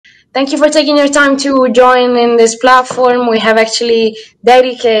Thank you for taking your time to join in this platform. We have actually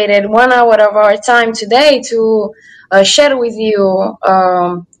dedicated 1 hour of our time today to share with you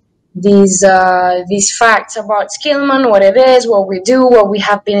these facts about Skillman, what it is, what we do, what we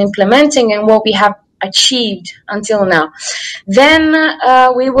have been implementing, and what we have achieved until now. Then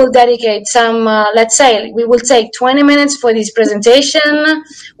we will dedicate some, let's say, we will take 20 minutes for this presentation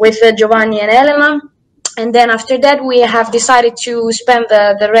with Giovanni and Elena. And then after that, we have decided to spend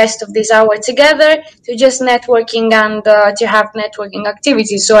the rest of this hour together to just networking and to have networking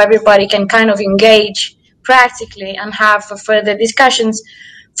activities so everybody can kind of engage practically and have further discussions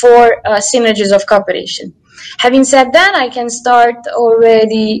for synergies of cooperation. Having said that, I can start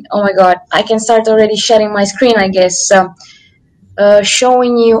already, oh my God, I can start already sharing my screen, I guess,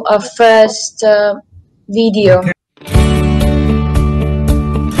 showing you a first video. Okay.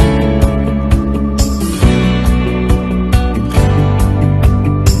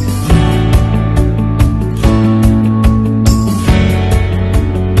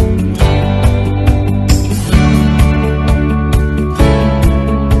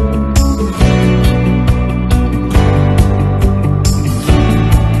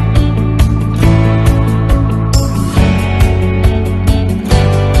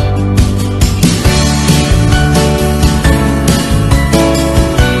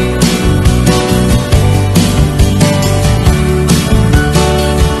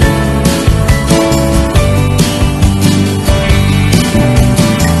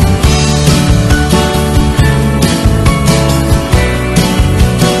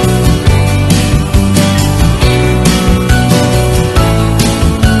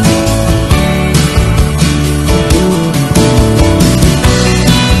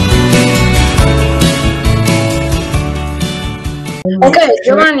 Okay,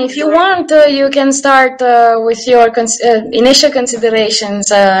 Giovanni, if you want, you can start with your initial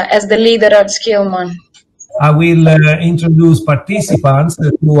considerations as the leader of Skillman. I will introduce participants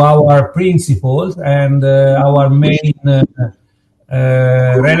to our principles and our main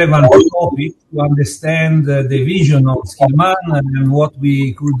relevant topic to understand the vision of Skillman and what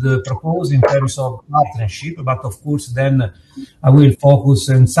we could propose in terms of partnership. But of course, then I will focus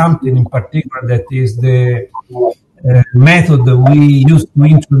on something in particular that is the method we use to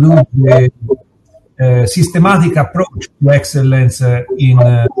introduce the systematic approach to excellence in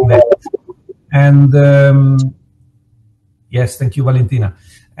TVET. And yes, thank you, Valentina.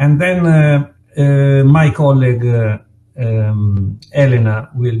 And then my colleague Elena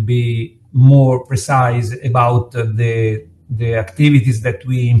will be more precise about the activities that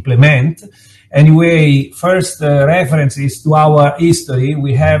we implement. Anyway, first reference is to our history.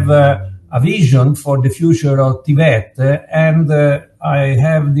 We have a vision for the future of TVET, and I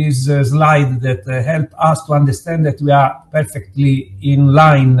have this slide that help us to understand that we are perfectly in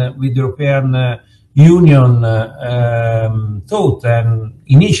line with European Union thought and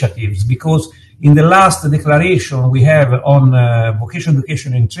initiatives, because in the last declaration we have on vocational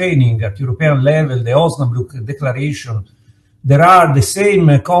education and training at European level, the Osnabrück Declaration, there are the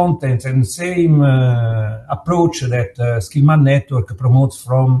same contents and same approach that Skillman Network promotes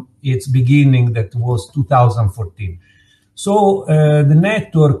from its beginning, that was 2014. So the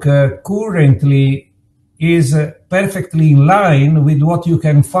network currently is perfectly in line with what you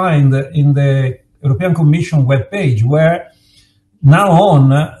can find in the European Commission webpage, where now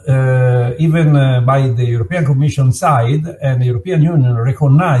on, even by the European Commission side and the European Union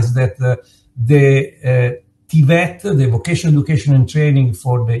recognize that the TVET, the vocational education and training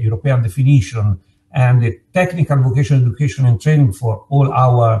for the European definition, and the technical vocational education and training for all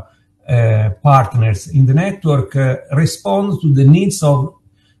our partners in the network responds to the needs of,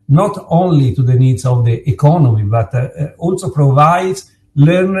 not only to the needs of the economy, but also provides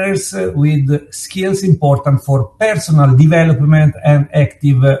learners with skills important for personal development and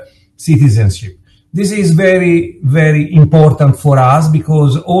active citizenship. This is very, very important for us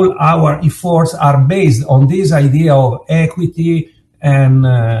because all our efforts are based on this idea of equity and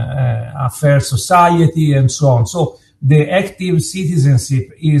a fair society and so on. So the active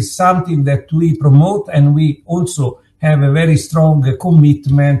citizenship is something that we promote, and we also have a very strong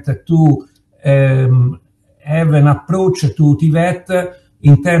commitment to have an approach to TVET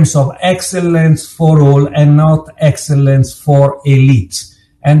in terms of excellence for all and not excellence for elites.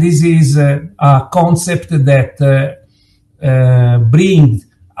 And this is a concept that brings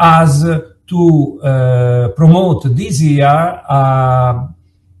us to promote this year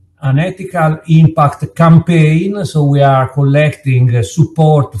an ethical impact campaign. So we are collecting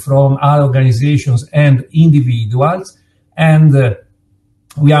support from other organizations and individuals. And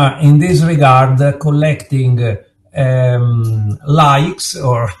we are in this regard collecting likes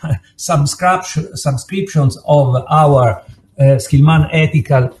or subscriptions of our Skillman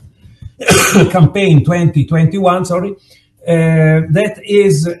Ethical campaign 2021, sorry, that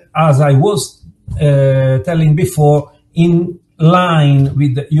is, as I was telling before, in line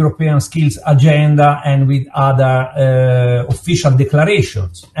with the European Skills Agenda and with other official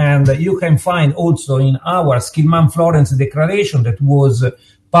declarations. And you can find also in our Skillman Florence declaration that was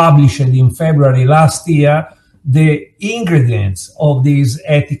published in February last year, the ingredients of this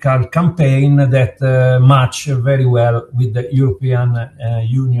ethical campaign that match very well with the European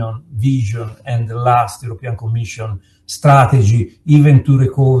Union vision and the last European Commission strategy, even to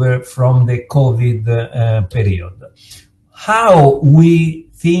recover from the COVID period. How we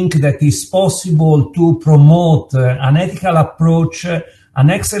think that it's possible to promote an ethical approach, an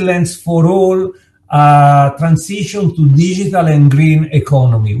excellence for all, transition to digital and green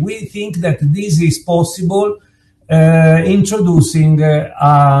economy. We think that this is possible introducing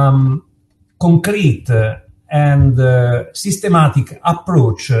concrete and systematic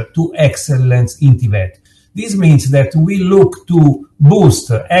approach to excellence in TVET. This means that we look to boost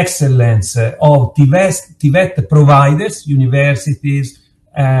excellence of TVET providers, universities,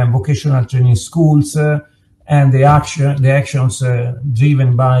 vocational training schools, and the actions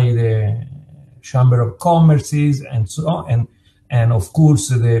driven by the Chamber of Commerces and so on, and of course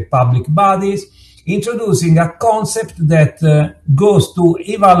the public bodies, introducing a concept that goes to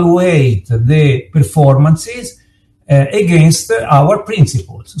evaluate the performances against our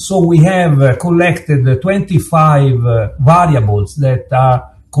principles. So we have collected 25 variables that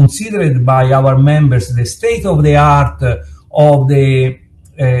are considered by our members the state of the art of the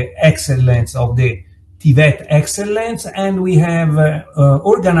excellence, of the TVET excellence, and we have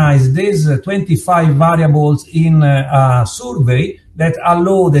organized these 25 variables in a survey that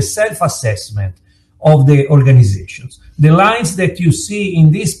allow the self-assessment of the organizations. The lines that you see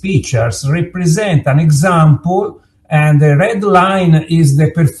in these pictures represent an example, and the red line is the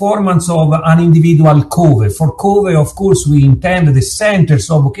performance of an individual COVE. For COVE, of course, we intend the centers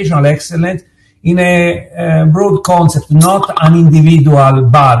of vocational excellence in a broad concept, not an individual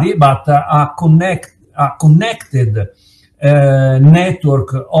body, but a connected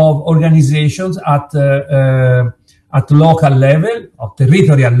network of organizations at local level, or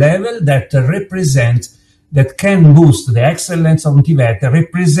territorial level, that can boost the excellence of TVET,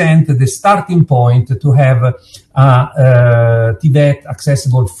 represent the starting point to have TVET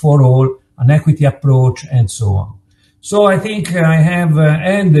accessible for all, an equity approach, and so on. So I think I have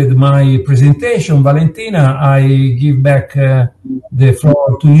ended my presentation. Valentina, I give back the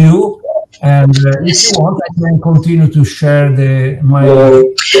floor to you. And if you want, I can continue to share my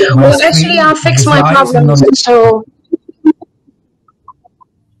well, actually, I'll fix my problem. So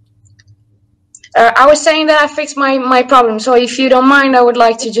I was saying that I fixed my problem. So if you don't mind, I would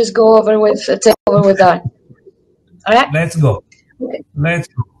like to just go over with take over with that. All right. Let's go. Okay. Let's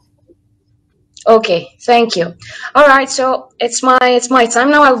go. Okay, thank you. All right, so it's my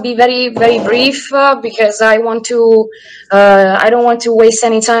time now. I'll be very brief because I don't want to waste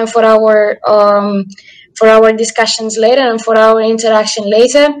any time for our discussions later and for our interaction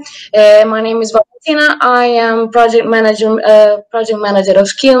later. My name is Valentina. I am project manager of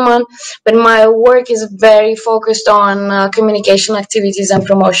Skillman, but my work is very focused on communication activities and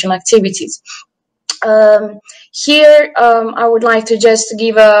promotion activities. Here, I would like to just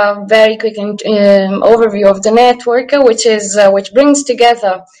give a very quick overview of the network, which brings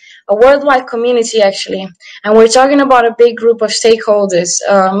together a worldwide community, actually. And we're talking about a big group of stakeholders,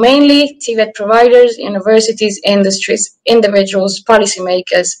 mainly TVET providers, universities, industries, individuals,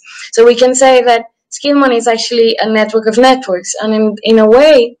 policymakers. So we can say that Skillman is actually a network of networks. And in a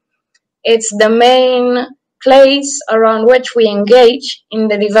way, it's the main place around which we engage in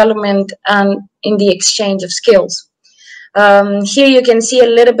the development and in the exchange of skills. Here you can see a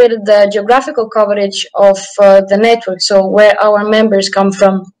little bit of the geographical coverage of the network, so where our members come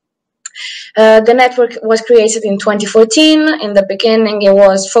from. The network was created in 2014. In the beginning, it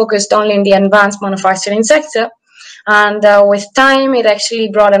was focused only in the advanced manufacturing sector. And with time, it actually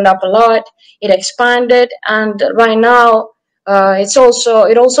broadened up a lot. It expanded, and right now, it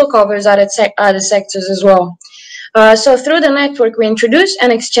also covers other sectors as well. So through the network, we introduce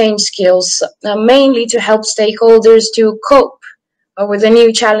and exchange skills, mainly to help stakeholders to cope with the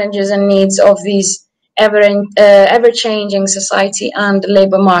new challenges and needs of these ever-changing society and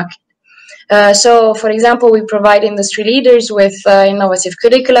labor market. So, for example, we provide industry leaders with innovative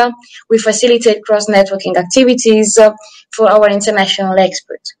curricula. We facilitate cross-networking activities for our international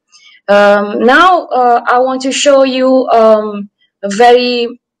experts. Now, I want to show you a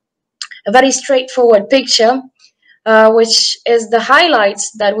very straightforward picture which is the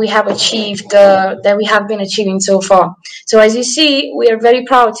highlights that we have achieved, that we have been achieving so far. So as you see, we are very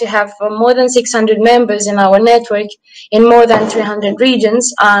proud to have more than 600 members in our network in more than 300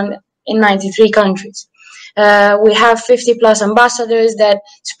 regions and in 93 countries. We have 50 plus ambassadors that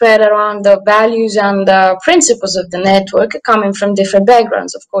spread around the values and the principles of the network, coming from different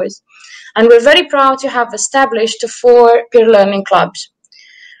backgrounds, of course. And we're very proud to have established 4 peer learning clubs.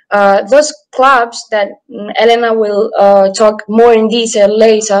 Those clubs that Elena will talk more in detail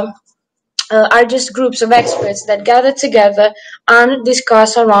later are just groups of experts that gather together and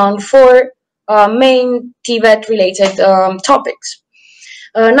discuss around 4 main TVET related topics.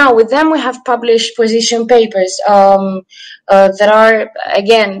 Now, with them, we have published position papers that are,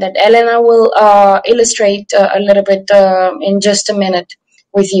 again, that Elena will illustrate a little bit in just a minute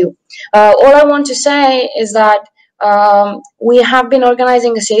with you. All I want to say is that we have been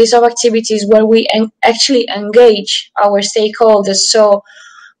organizing a series of activities where we actually engage our stakeholders. So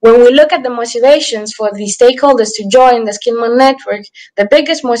when we look at the motivations for the stakeholders to join the Skillman network, the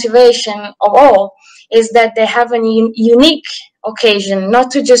biggest motivation of all is that they have a unique occasion, not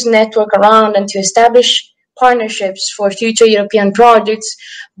to just network around and to establish partnerships for future European projects,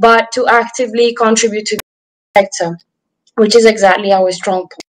 but to actively contribute to the sector, which is exactly our strong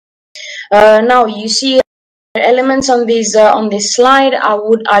point. Now you see elements on this slide.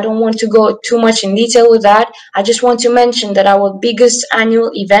 I don't want to go too much in detail with that. I just want to mention that our biggest annual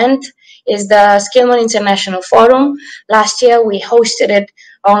event is the Skillman International Forum. Last year we hosted it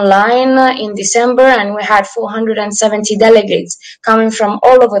online in December, and we had 470 delegates coming from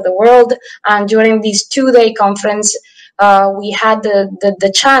all over the world. And during this 2-day conference, we had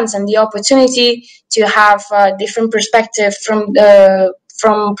the chance and the opportunity to have different perspectives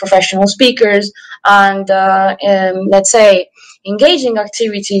from professional speakers and let's say engaging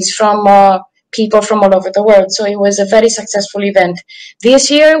activities from people from all over the world. So it was a very successful event.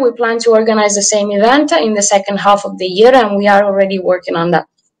 This year we plan to organize the same event in the second half of the year, and we are already working on that.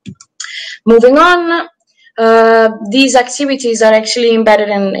 Moving on, these activities are actually embedded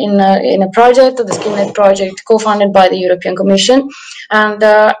in a project, the SkillNet project, co-funded by the European Commission. And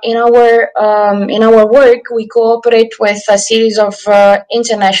in our work, we cooperate with a series of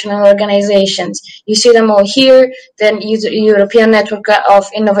international organizations. You see them all here: the European Network of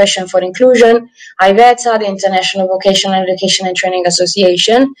Innovation for Inclusion, IVETA, the International Vocational Education and Training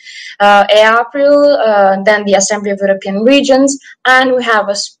Association, EAPRIL, then the Assembly of European Regions, and we have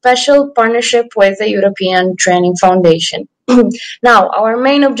a special partnership with the European Training Foundation. Now, our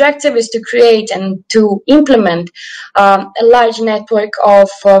main objective is to create and to implement a large network of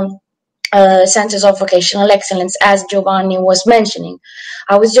centers of vocational excellence, as Giovanni was mentioning.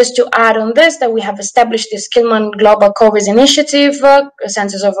 I was just to add on this that we have established the Skillman Global COVES Initiative,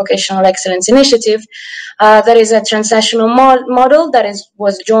 Centers of Vocational Excellence Initiative. That is a transnational model that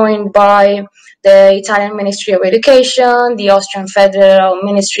was joined by the Italian Ministry of Education, the Austrian Federal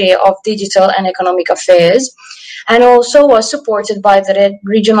Ministry of Digital and Economic Affairs, and also was supported by the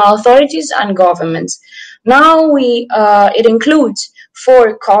regional authorities and governments. Now it includes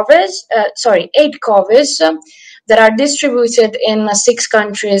 8 COVES that are distributed in 6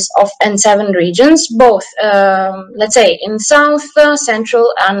 countries and 7 regions, both, let's say, in South,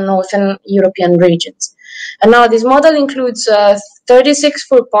 Central, and Northern European regions. And now this model includes 36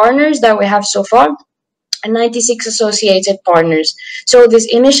 full partners that we have so far, and 96 associated partners. So this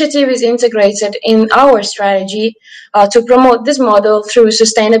initiative is integrated in our strategy to promote this model through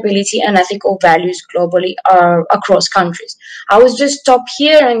sustainability and ethical values globally across countries. I will just stop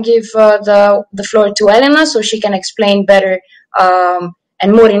here and give the floor to Elena so she can explain better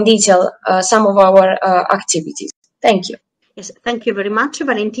and more in detail some of our activities. Thank you. Yes, thank you very much,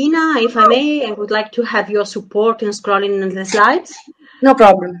 Valentina. If I may, I would like to have your support in scrolling the slides. No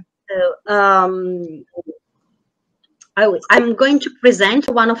problem. I'm going to present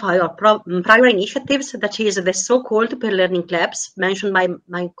one of our prior initiatives, that is the so-called peer learning clubs, mentioned by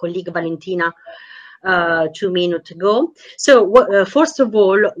my colleague Valentina 2 minutes ago. So, first of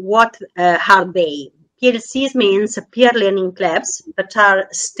all, what are they? PLCs means peer learning clubs, that are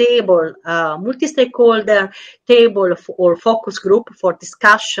stable, multi-stakeholder table or focus group for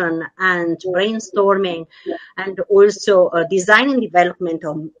discussion and brainstorming, and also design and development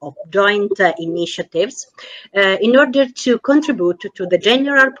of joint initiatives in order to contribute to the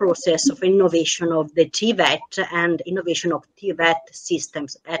general process of innovation of the TVET and innovation of TVET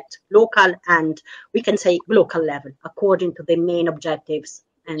systems at local and, we can say, global level, according to the main objectives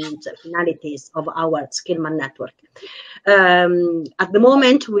and finalities of our Skillman network. At the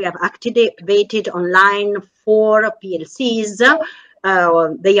moment, we have activated online 4 PLCs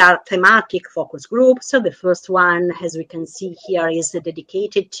they are thematic focus groups. So the first one, as we can see here, is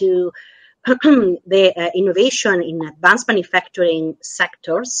dedicated to the innovation in advanced manufacturing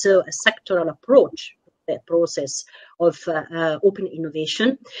sector, so a sectoral approach to the process of open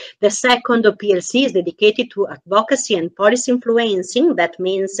innovation. The second PLC is dedicated to advocacy and policy influencing. That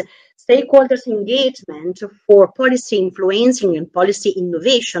means stakeholders engagement for policy influencing and policy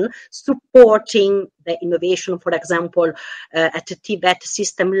innovation, supporting the innovation, for example, at the TVET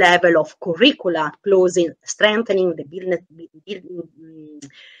system level of curricula, strengthening the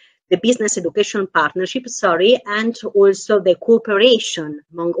business education partnership, and also the cooperation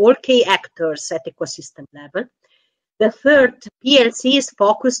among all key actors at ecosystem level. The third PLC is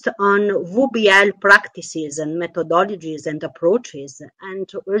focused on VBL practices and methodologies and approaches,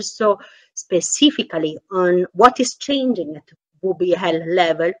 and also specifically on what is changing at VBL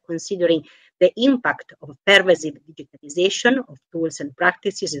level, considering the impact of pervasive digitalization of tools and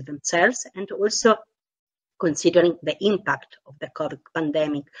practices themselves, and also considering the impact of the COVID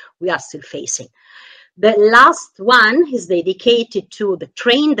pandemic we are still facing. The last one is dedicated to the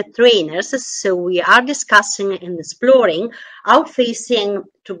trainers. So we are discussing and exploring how facing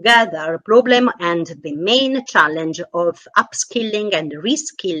together a problem and the main challenge of upskilling and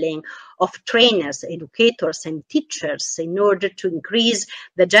reskilling of trainers, educators, and teachers in order to increase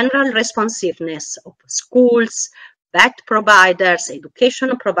the general responsiveness of schools, TVET providers,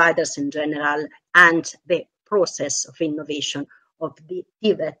 education providers in general, and the process of innovation of the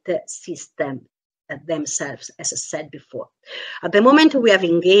TVET system themselves, as I said before. At the moment, we have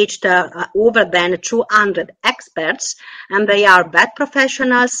engaged over 200 experts, and they are TVET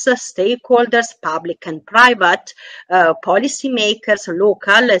professionals, stakeholders, public and private, policymakers,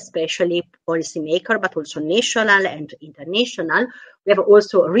 local, especially policymaker, but also national and international. We have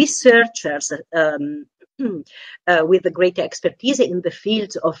also researchers with great expertise in the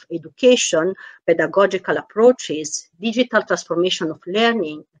fields of education, pedagogical approaches, digital transformation of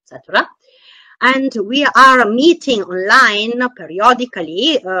learning, etc. And we are meeting online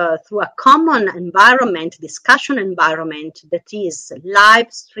periodically through a common environment, discussion environment that is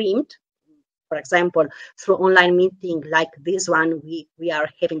live streamed, for example, through online meeting like this one we are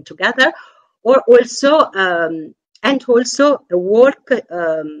having together, or also, and also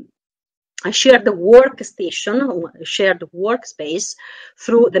a shared workstation, a shared workspace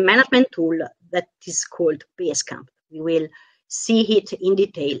through the management tool that is called Basecamp. We will see it in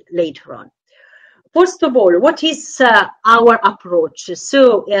detail later on. First of all, what is our approach?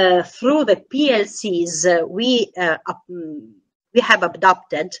 So through the PLCs, we have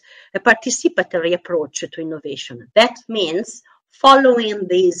adopted a participatory approach to innovation. That means following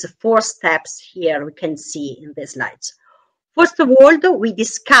these 4 steps here we can see in the slides. First of all, we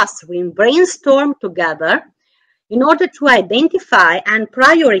discuss, we brainstorm together in order to identify and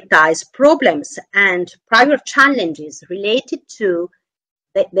prioritize problems and prior challenges related to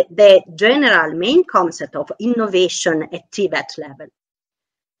the general main concept of innovation at TVET level.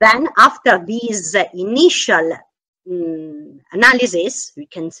 Then, after these initial analysis, we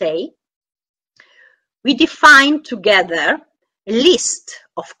can say, we define together a list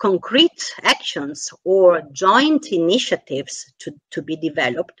of concrete actions or joint initiatives to be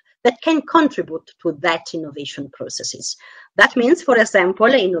developed that can contribute to that innovation processes. That means, for example,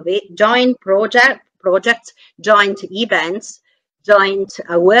 joint projects, joint events, joint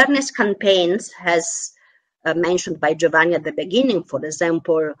awareness campaigns, as mentioned by Giovanni at the beginning. For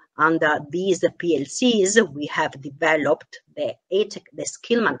example, under these PLCs, we have developed the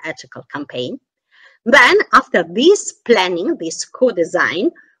Skillman ethical campaign. Then, after this planning, this co-design,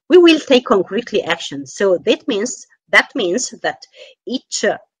 we will take concretely action. So that means that each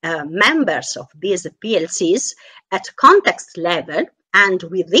members of these PLCs at context level and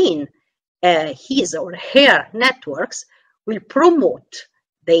within his or her networks will promote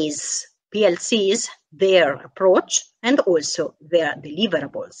these PLCs, their approach, and also their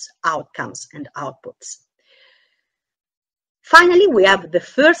deliverables, outcomes, and outputs. Finally, we have the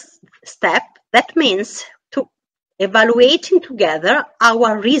first step. That means to evaluating together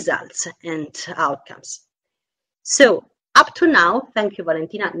our results and outcomes. So up to now, thank you,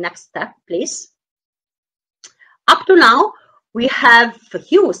 Valentina. Next step, please. Up to now, we have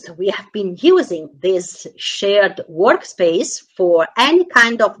been using this shared workspace for any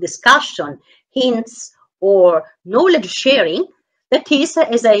kind of discussion, hints, or knowledge sharing. That is,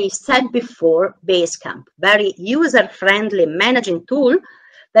 as I said before, Basecamp, very user-friendly managing tool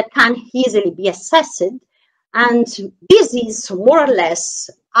that can easily be accessed. And this is more or less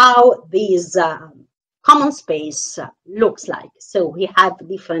how this common space looks like. So we have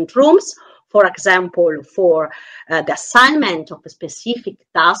different rooms for example, for the assignment of a specific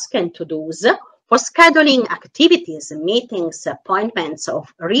task and to-dos, for scheduling activities, meetings, appointments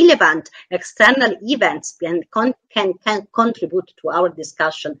of relevant external events and can contribute to our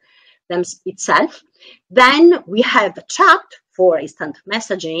discussion itself. Then we have a chat for instant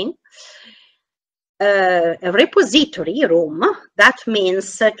messaging, a repository room. That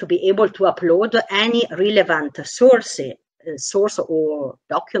means to be able to upload any relevant source or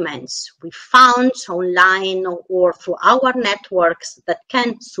documents we found online or through our networks that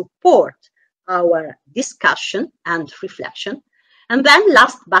can support our discussion and reflection. And then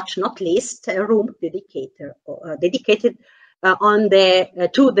last but not least, a room dedicated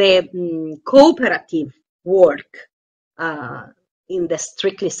to the cooperative work in the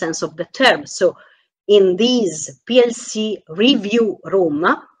strictly sense of the term. So in this PLC review room,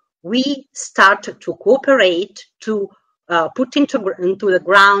 we start to cooperate to put into the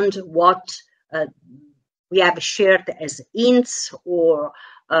ground what we have shared as hints or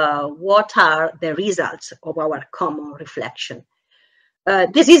what are the results of our common reflection.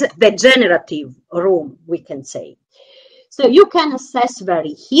 This is the generative room, we can say. So you can access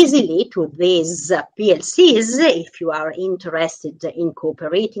very easily to these PLCs if you are interested in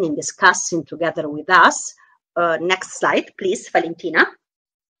cooperating and discussing together with us. Next slide, please, Valentina.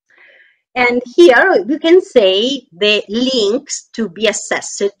 And here you can say the links to be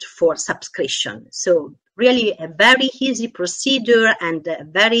accessed for subscription. So really a very easy procedure and a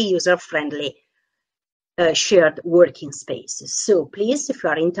very user-friendly shared working spaces. So please, if you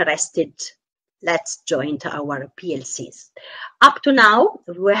are interested, let's join our PLCs. Up to now,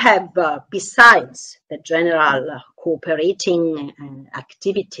 we have, besides the general cooperating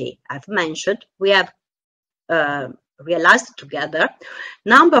activity I've mentioned, we have realized together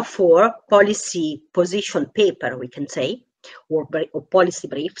number 4 policy position paper, we can say, or policy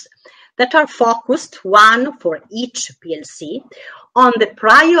briefs that are focused, one for each PLC, on the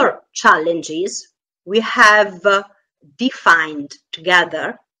prior challenges we have defined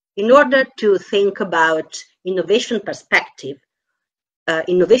together in order to think about innovation perspective,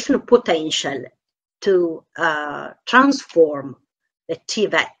 innovation potential to transform the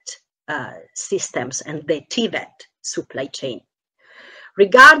TVET systems and the TVET supply chain.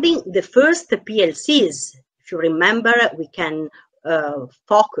 Regarding the first PLCs, if you remember, we can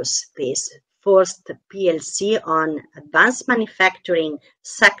focus this first PLC on advanced manufacturing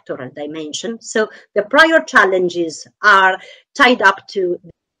sectoral dimension. So the prior challenges are tied up to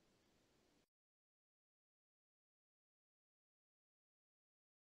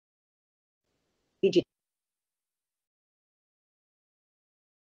digital.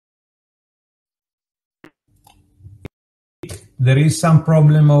 There is some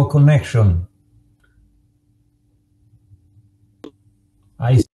problem of connection.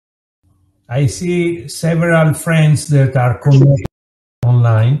 I see several friends that are connected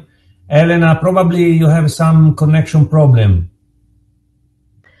online. Elena, probably you have some connection problem.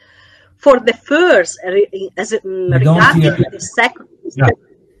 For the first,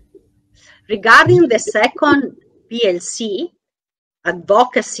 regarding the second PLC,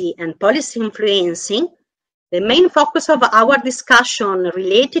 advocacy and policy influencing, the main focus of our discussion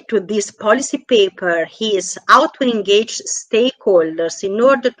related to this policy paper is how to engage stakeholders in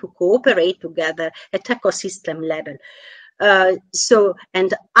order to cooperate together at ecosystem level.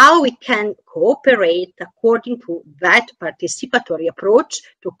 And how we can cooperate according to that participatory approach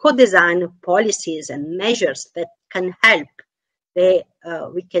to co-design policies and measures that can help the,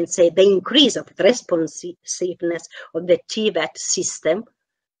 we can say, the increase of the responsiveness of the TVET system.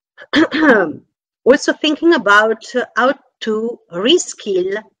 Also thinking about how to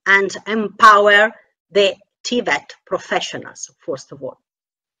reskill and empower the TVET professionals, first of all.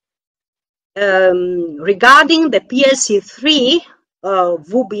 Regarding the PLC3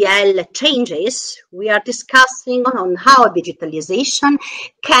 VBL changes, we are discussing on how digitalization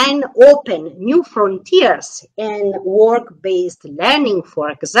can open new frontiers in work-based learning. For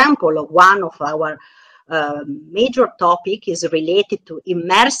example, one of our major topic is related to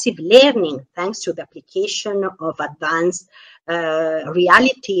immersive learning, thanks to the application of advanced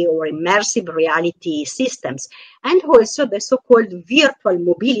reality or immersive reality systems, and also the so-called virtual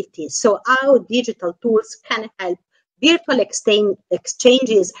mobility. So how digital tools can help virtual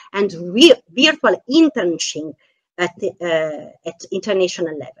exchanges and virtual internship at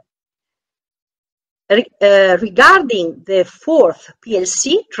international level. Regarding the fourth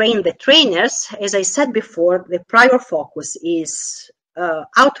PLC, Train the Trainers, as I said before, the prior focus is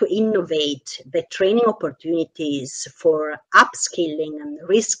how to innovate the training opportunities for upskilling and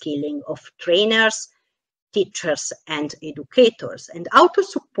reskilling of trainers teachers and educators, and how to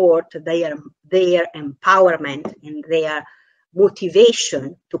support their empowerment and their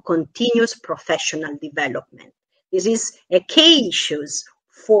motivation to continuous professional development. This is a key issue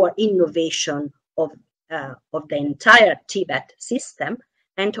for innovation of the entire TVET system,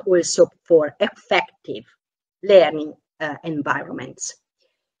 and also for effective learning environments.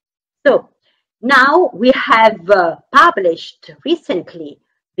 So now we have published recently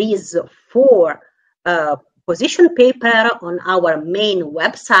these 4 position paper on our main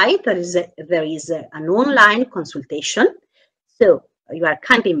website. There is an online consultation. So you are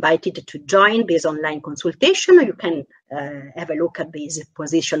kindly invited to join this online consultation. You can have a look at this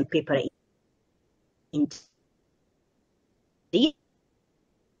position paper in detail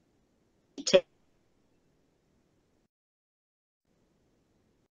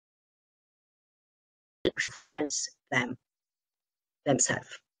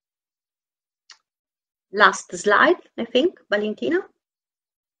themselves. Last slide, I think, Valentina.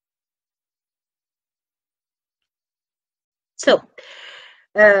 So,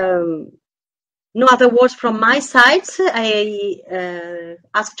 no other words from my side. I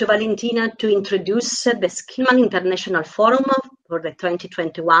asked Valentina to introduce the Skillman International Forum for the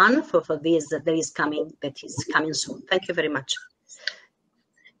 2021 for this that is coming soon. Thank you very much.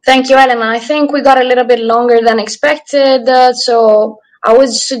 Thank you, Elena. I think we got a little bit longer than expected, so I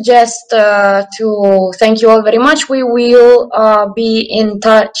would suggest to thank you all very much. We will be in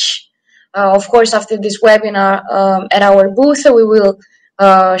touch, of course, after this webinar at our booth. We will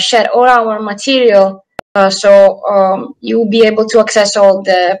share all our material, so you'll be able to access all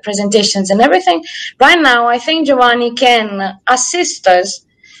the presentations and everything. Right now, I think Giovanni can assist us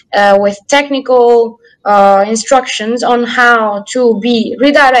with technical instructions on how to be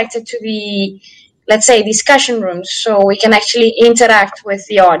redirected to the, let's say, discussion rooms, so we can actually interact with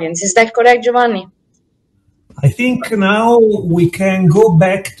the audience. Is that correct, Giovanni? I think now we can go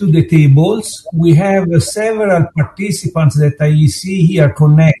back to the tables. We have several participants that I see here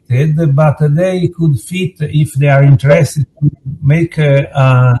connected, but they could fit, if they are interested, to make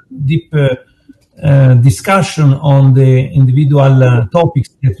a deep discussion on the individual topics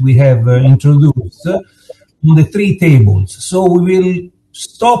that we have introduced on the 3 tables. So we will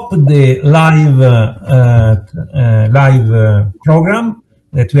stop the live program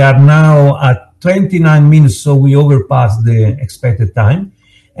that we are now at 29 minutes, so we overpassed the expected time.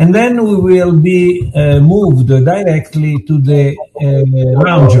 And then we will be moved directly to the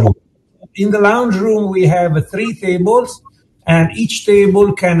lounge room. In the lounge room, we have 3 tables, and each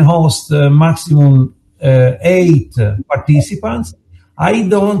table can host maximum 8 participants. I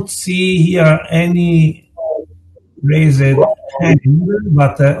don't see here any raised hand,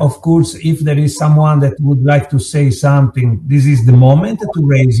 but of course, if there is someone that would like to say something, this is the moment to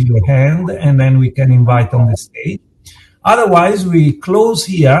raise your hand, and then we can invite on the stage. Otherwise, we close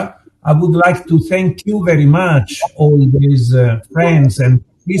here. I would like to thank you very much, all these friends and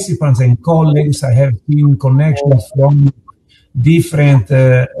participants and colleagues. I have seen connections from different,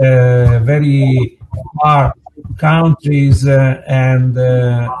 very far countries and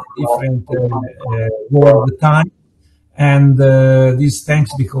different world time. And this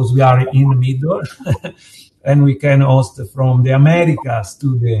thanks because we are in the middle and we can host from the Americas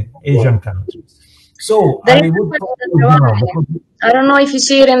to the Asian countries. So I don't know if you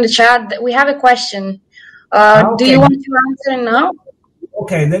see it in the chat. We have a question. Okay. Do you want to answer now?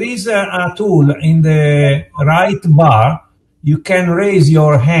 Okay, there is a tool in the right bar. You can raise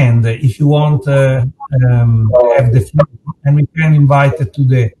your hand if you want to have the floor, and we can invite to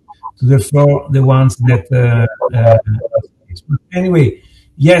the floor the ones that. Anyway,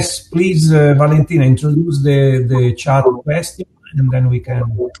 yes, please, Valentina, introduce the chat question, and then we can.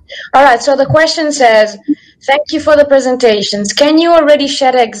 All right. So the question says, "Thank you for the presentations. Can you already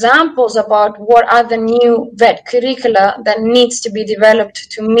share examples about what are the new VET curricula that needs to be developed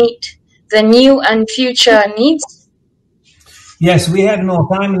to meet the new and future needs?" Yes, we have no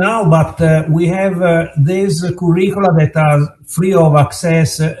time now, but we have these curricula that are free of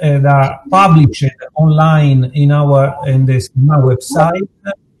access and are published online in our website,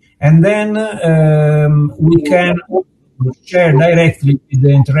 and then we can share directly with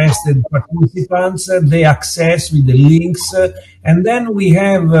the interested participants the access with the links, and then we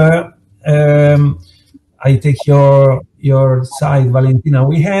have. I take your side, Valentina.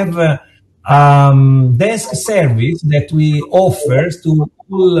 We have. Desk service that we offer to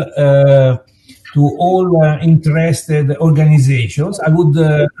all interested organizations. I would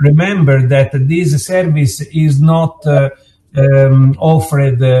remember that this service is not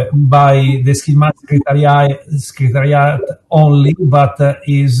offered by the Skillman Secretariat only, but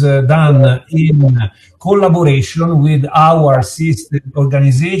is done in collaboration with our sister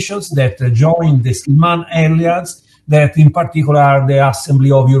organizations that join the Skillman Alliance, that in particular are the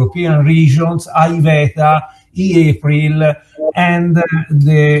Assembly of European Regions, IVETA, EAPRIL, and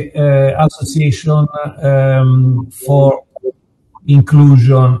the Association for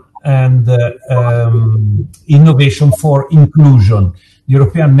Inclusion and Innovation for Inclusion, the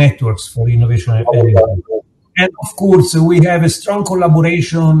European Networks for Innovation and Inclusion. And of course, we have a strong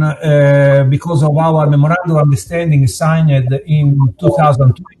collaboration because of our memorandum of understanding signed in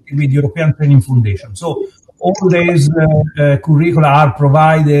 2020 with the European Training Foundation. So all these curricula are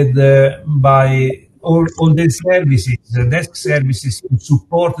provided by all the services, the desk services, to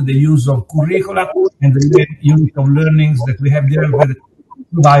support the use of curricula and the unit of learnings that we have developed,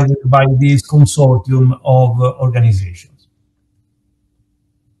 provided by this consortium of organizations.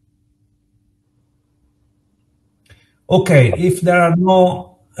 Okay, if there are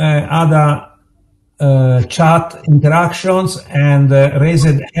no other chat interactions and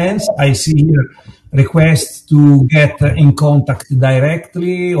raised hands, I see here requests to get in contact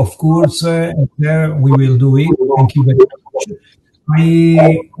directly. Of course, there we will do it. Thank you very much.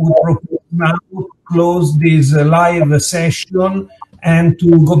 I would propose now to close this live session and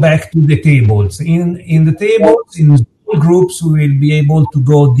to go back to the tables. In the tables, in small groups, we will be able to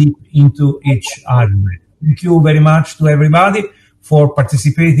go deep into each argument. Thank you very much to everybody for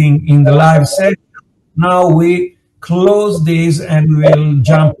participating in the live session. Now we close this and we will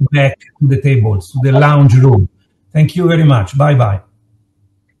jump back to the tables, to the lounge room. Thank you very much. Bye-bye.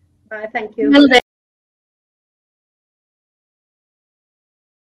 Bye, thank you.